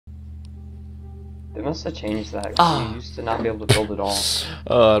They must have changed that. Ah. You used to not be able to build it all.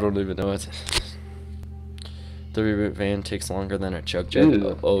 Oh, I don't even know it. The reboot van takes longer than a chug jug.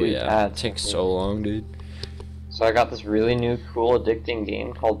 Dude, Oh dude, yeah, it ads. takes so long, dude. So I got this really new, cool, addicting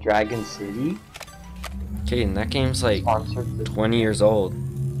game called Dragon City. Okay, and that game's like Sponsored this, 20 years old.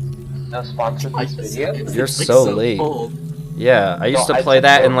 no, sponsored this video. You're so late. Old. Yeah, I used No, to I play said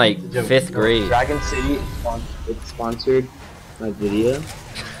that no, in like it's a joke. 5th No, grade. Dragon City, it's sponsored my video.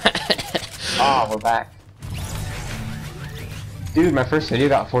 Ah, we're back. Dude, my first video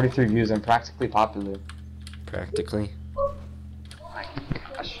got 43 views. I'm practically popular. Practically. Oh my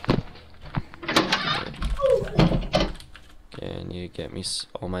gosh. And you get me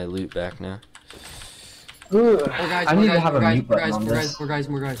all my loot back now. Oh, guys, I need to have a mute button on more this. guys,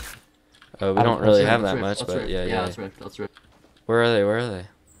 more guys. Oh, we I don't don't- really let's have Let's that rip, much, let's but rip. yeah. Let's rip. Where are they? Where are they?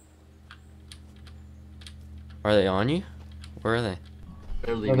 Are they on you? Where are they?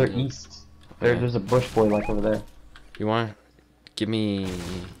 They're No, leaving they're now. east. Okay. There's a bush boy like over there. You want? Give me.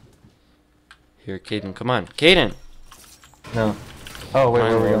 Here, Caden. Come on, Caden. No. Oh wait,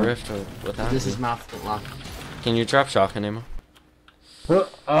 Mine where are we will going? rift without This you. is mouth lock. Can you drop shotgun ammo?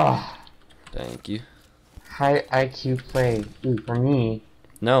 Oh, Thank you. high IQ play. Ooh, for me.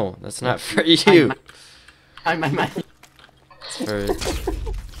 No, that's not for you. My. It's for.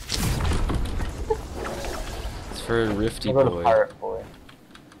 It's for Rifty I'll go to Boy. Pirate Boy.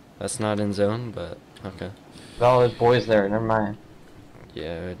 That's not in zone, but okay. Oh, there's boys there. Never mind.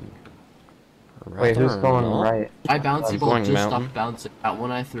 Yeah. Wait, who's rather going not. right? My bouncy I'm ball going just mountain. stopped bouncing. That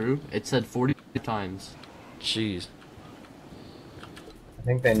one I threw, it said 40 times. Jeez. I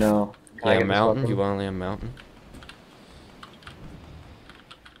think they know. Can I Yeah, get this mountain. weapon? You want to land mountain?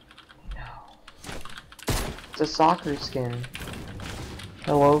 It's a soccer skin.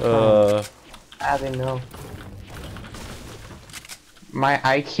 Hello, friend. Ah, they know. My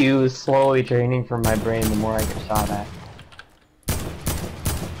IQ is slowly draining from my brain the more I get shot at.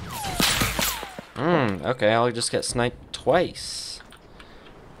 Okay, I'll just get sniped twice.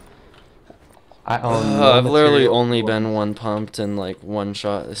 I own no I've literally material only for- been one pumped in like one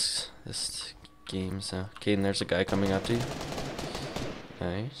shot this game, so. Caden, there's a guy coming up to you.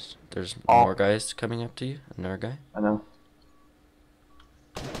 Nice. There's Oh. more guys coming up to you. Another guy. I know.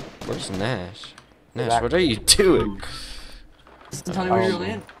 Where's Nash? Nash, Back. what are you doing? Tell me where you're Oh.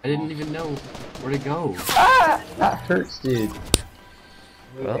 landing. I didn't even know where to go. Ah! That hurts, dude.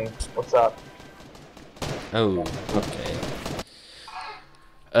 Well. What's up? Oh, okay.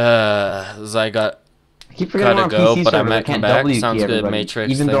 Zygot. I keep forgetting Gotta I'm on go, PC but I server, might can't come back. W key Sounds good, everybody.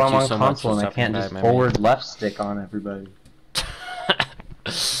 Matrix. Even though Thank I'm you on so much console for and I stopping can't by, just my man. forward left stick on everybody.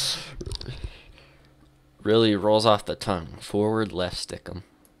 Really rolls off the tongue. Forward left stick 'em.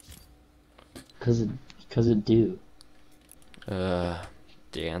 Cause it do.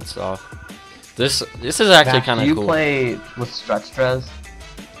 Dance off. This is actually Zach, kind do of you cool. play with stretch dress?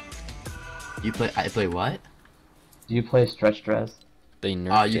 I play what? Do you play stretch dress? They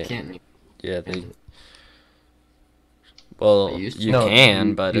nerfed You it. can't. Yeah, they. Well, I used to. you No, can,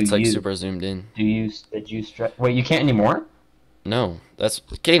 you- but you it's like use- super zoomed in. Did you stretch? Wait, you can't anymore? No, that's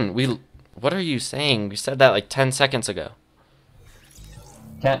Caden. What are you saying? We said that like 10 seconds ago.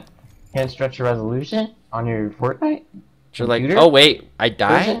 Can't stretch your resolution on your Fortnite You're like, Computer? oh wait, I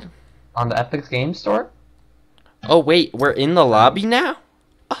died. version? On the Epic Games Store? Oh wait, we're in the lobby now.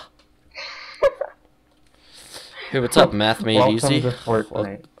 Ah. Hey, what's up, Math Made Welcome Easy? to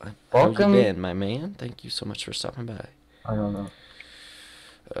Fortnite. How you Welcome- been, my man? Thank you so much for stopping by. I don't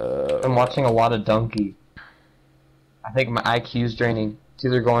know. I'm watching a lot of Donkey. I think my IQ's draining. It's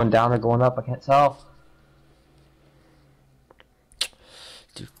either going down or going up. I can't tell.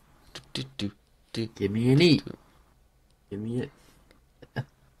 Do. Give me an E. Give me it.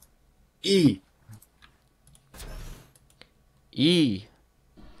 E. E.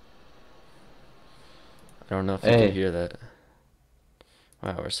 I don't know if you Hey. can hear that.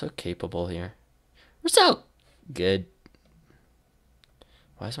 Wow, we're so capable here. We're so good.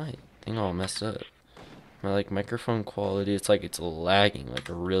 Why is my thing all messed up? My like microphone quality, it's like it's lagging like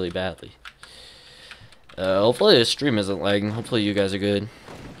really badly. Hopefully the stream isn't lagging. Hopefully you guys are good.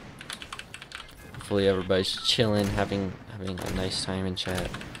 Hopefully everybody's chilling, having a nice time in chat.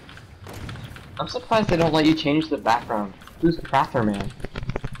 I'm surprised they don't let you change the background. Who's Prather Man?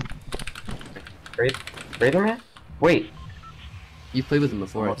 Raider Man? Wait. You played with him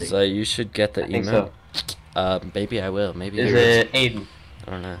before, I think. So you should get the I think email. so. Maybe I will. Maybe Is yours. it Aiden?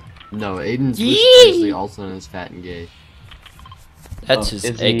 I don't know. No, Aiden's Yee! usually also known as fat and gay. That's Oh, his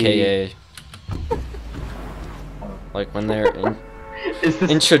is he- AKA. Like when they're Is this,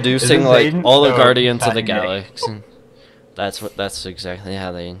 introducing is this like Aiden? all the No, Guardians of fat the and gay. Galaxy. That's exactly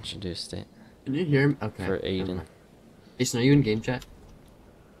how they introduced it. Can you hear me? Okay. For Aiden. never mind. Jason, are you in game chat?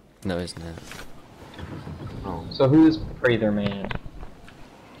 No, he's not. Oh. So who's Prather Man?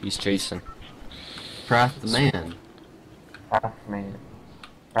 He's chasing. Craft the man. Prath Man.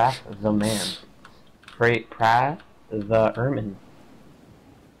 Prath the Man. Prath the Ermine.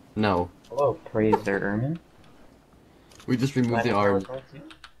 No. Hello, Prather Ermine. We just removed the R.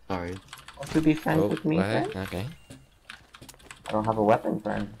 Sorry. Want to be friends Oh, with me, what? friend? Okay. I don't have a weapon,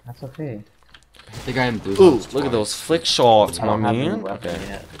 friend. That's okay. The guy in blue. Ooh, has look at twice. those flick shots, I my don't have any man. weapon Okay.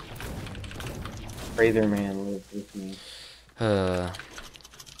 yet. Prather Man lives with me.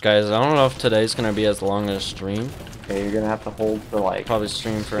 Guys, I don't know if today's gonna be as long as stream. Okay, you're gonna have to hold for like. Probably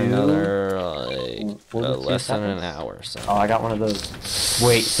stream for Two- another What was it, 2 less than an seconds? hour. So. Oh, I got one of those.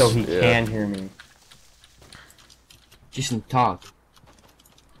 Wait, so he Yeah. can hear me. Jason, talk.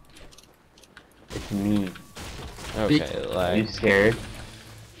 It's me. Okay, Are you like. scared?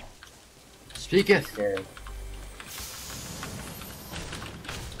 Speak it. Scared.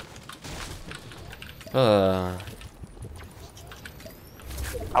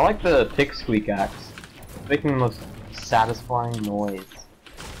 I like the pick squeak axe. It's making the most satisfying noise.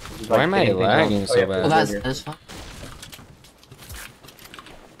 It's Why like am I hitting things lagging on- so oh, yeah, bad? Well, put it that's here. fine.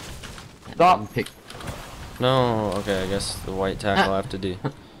 Stop. Pick. No, okay, I guess the white tackle I have to do.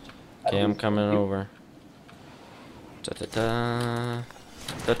 Okay, I'm coming over. Da da da.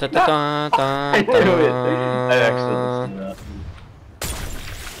 Da da da da I da knew it. da. I actually listened to that.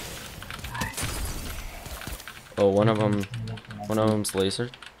 Oh, one of them's laser.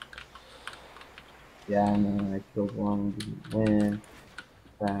 Yeah, I know. I killed one. Didn't win.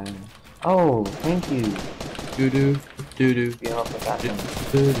 Oh, thank you. Doo doo. Doo doo. You know what that one.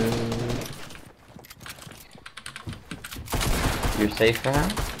 Doo doo. You're safe for now?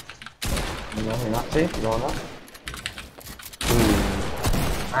 No, you're not safe? You're going up?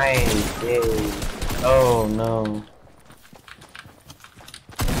 Ooh. Nice, yay. Oh no.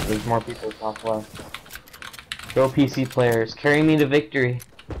 There's more people top left. Go PC players, carry me to victory.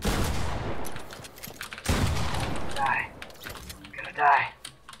 Die. I'm gonna die.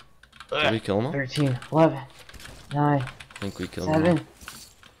 Did we kill him all? 13, 11, 9, I think we killed him all. 7,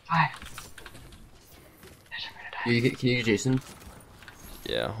 5. Can you get Jason?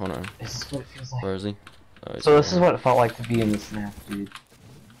 Yeah, hold on. This is what it feels like. Where is he? Oh, he's So right this is here. what it felt like to be in the snap, dude.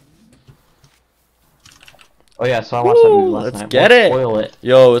 Oh yeah, so I watched that movie last let's night. get Won't it. Spoil it.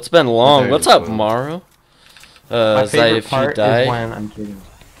 Yo, it's been long. Very What's up, spoiled. Mario? My Is that favorite if you part die? is when I'm kidding.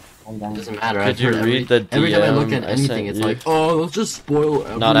 I'm It dying. doesn't matter. Could I've you heard read the every time I look DM at I anything, sent it's you? like, oh, let's just spoil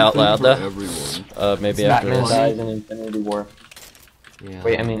everything Not out loud, for though? everyone. Maybe after Batman this. dies in Infinity War. Yeah.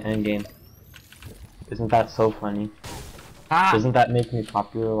 Wait, I mean Endgame. Isn't that so funny? Ah! Doesn't that make me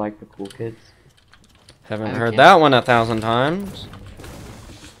popular like the cool kids? Haven't I heard can't- that one 1,000 times.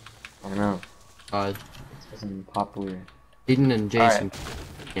 I don't know. Uh, This isn't popular. Aiden and Jason.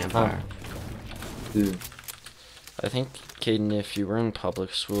 Campfire. Dude. I think, Caden, if you were in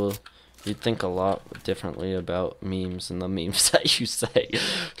public school, you'd think a lot differently about memes and the memes that you say.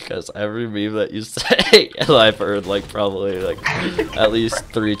 Because every meme that you say, I've heard like probably like at least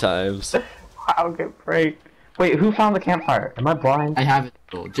 3 times. I'll get pranked. Wait, who found the campfire? Am I blind? I have it.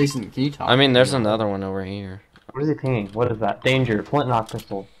 Oh, Jason, can you talk? I mean, there's another one over here. What is he pinging? What is that? Danger. Flintlock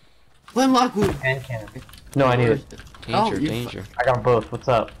pistol. Flint Lockwood. Hand cannon. No, I need it. Danger, you danger. I got both. What's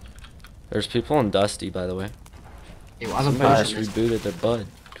up? There's people in Dusty, by the way. Hey, why the Somebody fuck just is rebooted their bud.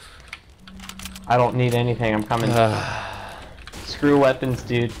 I don't need anything. I'm coming. Screw weapons,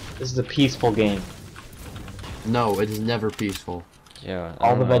 dude. This is a peaceful game. No, it is never peaceful. Yeah. I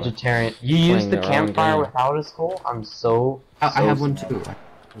All the don't know. vegetarian. You Playing use the their own campfire game. without a skull? I'm so. I so have one sad. too.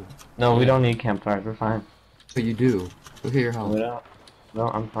 No, we Yeah. don't need campfires. We're fine. But you do. Look at your No, health. we don't. No,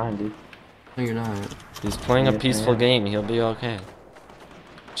 I'm fine, dude. No, you're not. He's playing a Yes, I peaceful am. game. He'll be okay.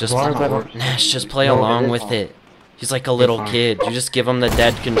 Just As long not as I how it don't. Nash, just play No, it along is with hard. it. He's like a little fine. kid. You just give him the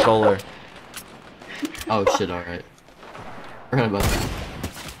dead controller. Oh shit! All right. Forgot about that.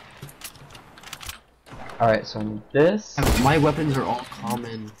 Alright, so I need this. My weapons are all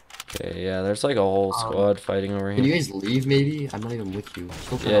common. Okay, yeah, there's like a whole squad fighting over Can you here. guys leave? Maybe I'm not even with you.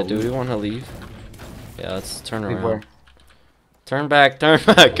 Still trying Yeah, to do we leave. want to leave? Yeah, let's turn Leave around. where? Turn back, turn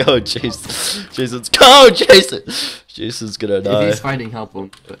back. Go, Jason. Jason's go, Jason. Jason's gonna If die. he's fighting, help him.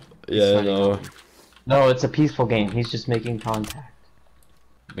 But he's Yeah, I fighting, know. help him. No, it's a peaceful game. He's just making contact.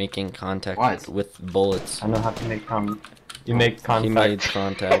 Making contact What? with bullets. I know how to make You make He contact. made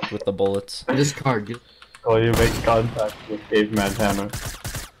contact with the bullets. This card. Get... Oh, you make contact with Caveman Hammer.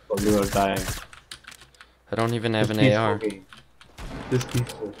 Or you are dying. I don't even have This an peaceful AR. game. This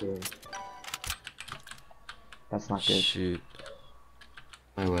peaceful game. That's not good. Shoot.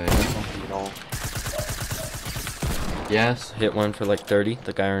 My way. Nothing at all. Yes. Hit one for like 30.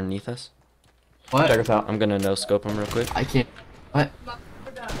 The guy underneath us. What? Check us out. I'm gonna no scope him real quick. I can't. What?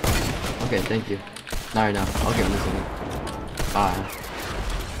 Okay, thank you. Not right now. I'll get this one. Bye.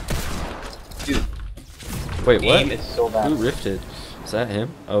 Dude, Wait, aim what? is so bad. Who rifted? Is that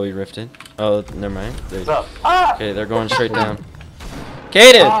him? Oh, he rifted. Oh, never mind. What's up? Ah! Okay, they're going straight down.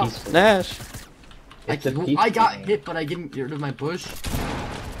 Kaden! Ah. Nash! It's a I peaceful got game. hit, but I didn't get rid of my bush.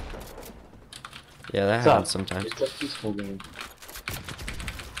 Yeah, that What's up? happens sometimes. It's a peaceful game.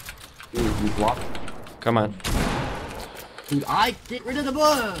 Dude, you blocked. Come on. Dude, I get rid of the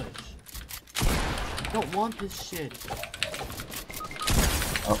bush. I don't want this shit.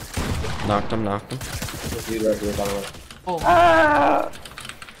 Knocked him, knocked him. There's a dude right here, by the way. Oh, Ah!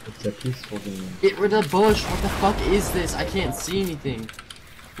 It's a peaceful game. get rid of the bush. What the fuck is this? I can't see anything.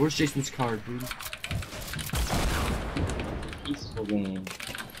 Where's Jason's card, dude? Peaceful game.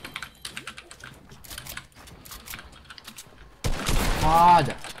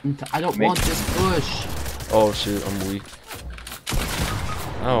 God, I don't Make- want this bush. Oh shoot, I'm weak.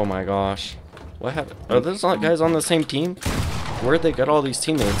 Oh my gosh. What happened? Are those not guys on the same team? Where'd they get all these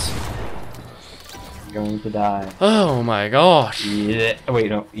teammates? You're going to die. Oh my gosh. Yeah. Wait,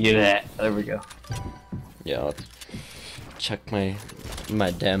 no. Yeah. There we go. Yeah, let's check my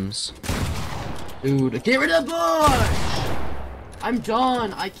dems. Dude, get rid of the bush. I'm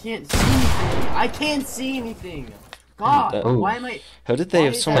done. I can't see anything. I can't see anything. God, Oh. why am I? How did they why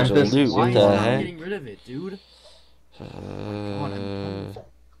have is so much that- loot? Why What is the that heck? getting rid of it, dude?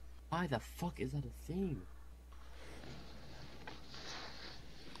 Why the fuck is that a thing?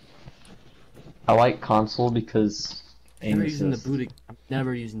 I like console because aim Never using the assist. boot. I'm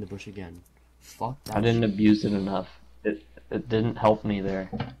never using the bush again. Fuck that. I didn't shit. abuse it enough. It didn't help me there.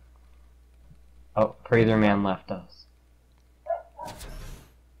 Oh, Prather Man left us.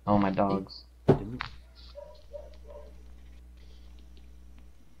 Oh, my dogs. Didn't-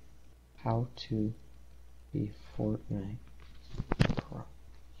 How to be Fortnite Pro.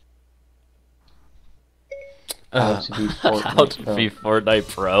 How to be Fortnite How to Pro. be Fortnite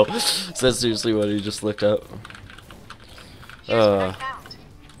Pro. That's seriously what he just looked up.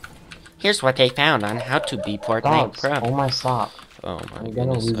 Here's what they found on how to be Fortnite Dogs, Pro. oh my sock. Oh my I'm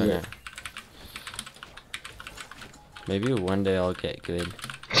gonna goodness. lose Okay. it. Maybe one day I'll get good.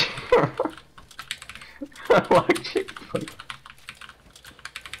 Watch it.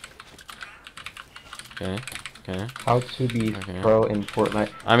 Okay. Okay. How to be Okay. pro in Fortnite.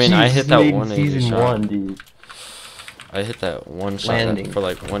 I mean, I hit that made 180 season shot. 1, dude. I hit that one shot Landing. for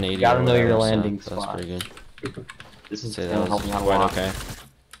like 180. You gotta or know your whatever, so landing That's spot. pretty good. This is Say gonna that help me out was a quite lot. okay.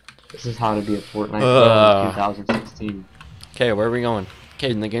 This is how to be a Fortnite pro in 2016. Okay, where are we going?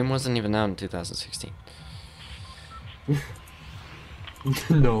 Okay, the game wasn't even out in 2016.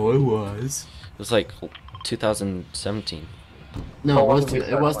 No, it was. It was like 2017. No, Oh, it was. wasn't we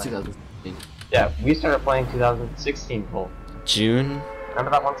It was started 2016. Yeah, we started playing 2016 Cole. June?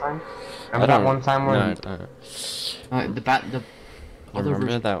 Remember that one time? I Remember that don't- one time no, when I The I other remember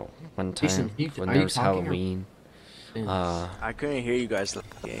version. that one Jason, time you- when are there you was talking or- Halloween. I couldn't hear you guys last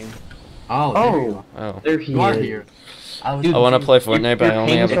game. Oh, there you Oh, Oh. there he You are is. here. I was. Dude, I want to play Fortnite, but I your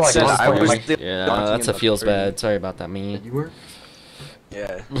only have pings a are like says that. I was Like, Yeah, daunting that's a in the feels party. bad. Sorry about that, me. You were.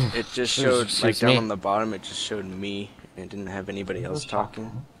 Yeah, it just It showed was like down me. on the bottom. It just showed me. And it didn't have anybody else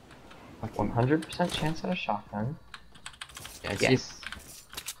talking. 100% chance at a shotgun. Yeah, I see. Yes.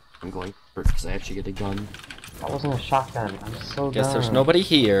 I'm going first because I actually get a gun. That wasn't a shotgun. I'm so Guess there's dumb. nobody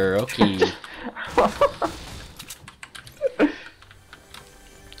here. Okay.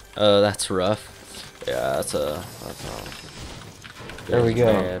 That's rough. Yeah, that's a. There we go.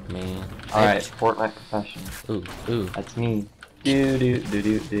 Bad, man. Alright, Fortnite professional. Ooh, ooh. That's me.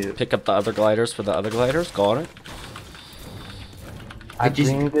 Do. Pick up the other gliders for the other gliders. Got it. I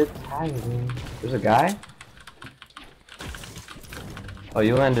just- bring good tidings. There's a guy? Oh,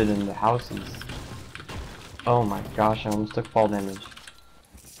 you landed in the houses. Oh my gosh, I almost took fall damage.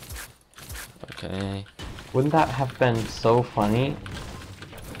 Okay. Wouldn't that have been so funny?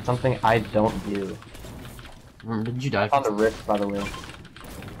 Something I don't do. Did you die? I found a rift, by the way.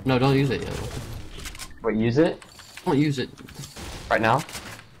 No, don't use it yet. Wait, use it? Don't use it. Right now?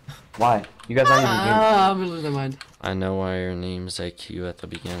 Why? You guys aren't even I'm gonna lose my mind. I know why your name's IQ at the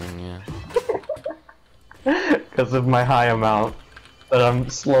beginning. Yeah. here. Because of my high amount. That I'm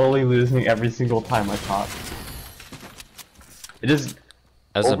slowly losing every single time I talk. It just...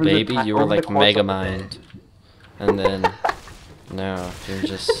 As a Over the baby, ti- you were over the like course of Mega the Mind, and then no, you're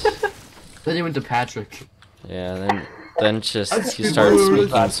just Then you went to Patrick. yeah. Then just you That's started rude.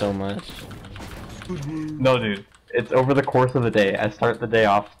 speaking so much. No, dude. It's over the course of the day. I start the day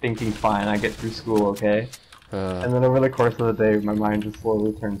off thinking fine, I get through school, okay? And then over the course of the day, my mind just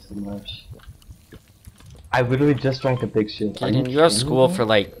slowly turns to mush. I literally just drank a big shit. Jaden, you go to school for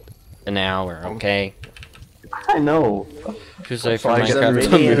like an hour, okay? I know. Who's ready for why I said Minecraft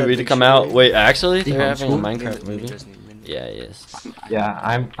really had a movie to big come shit. out? Wait, actually, The they're having a homeschool? Minecraft movie. Yeah, it is. Yeah,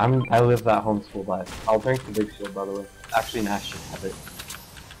 I live that homeschool life. I'll drink the big shield, by the way. Actually, Nash should have it.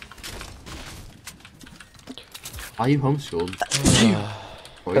 Why are you homeschooled?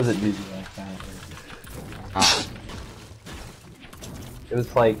 Because it gives you like that. Ah, It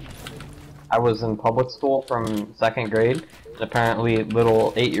was like, I was in public school from 2nd grade, and apparently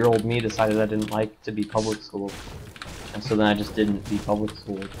little 8-year-old me decided I didn't like to be public schooled. And so then I just didn't be public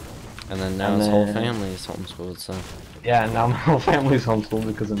schooled. And then now And his whole then- family is homeschooled, so. Yeah, and now my whole family's homeschooled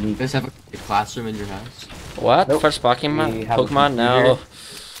because of me. you guys have a classroom in your house? What? Nope. First We Pokemon? have a Pokemon now? computer.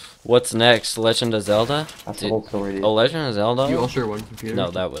 What's next? Legend of Zelda? That's Dude, the whole story, dude. Oh, Legend of Zelda? You all share one computer? No,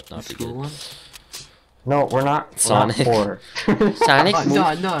 that would not be School good. one? No, we're not. Sonic. We're not poor. Sonic? No,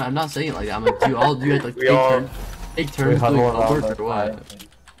 I'm not saying it like that. I'm like, do you all do you like We take all- turns? Take We turns huddle doing around homework our or what? fire.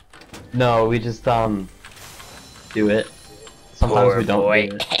 No, we just do it. Sometimes we don't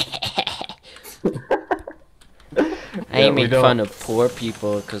do it. I Yeah, we make don't. fun of poor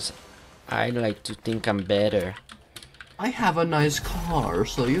people because I like to think I'm better. I have a nice car,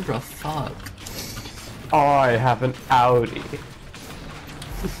 so you're a fuck. I have an Audi.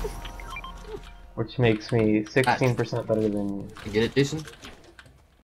 Which makes me 16% better than you. You get it, Jason?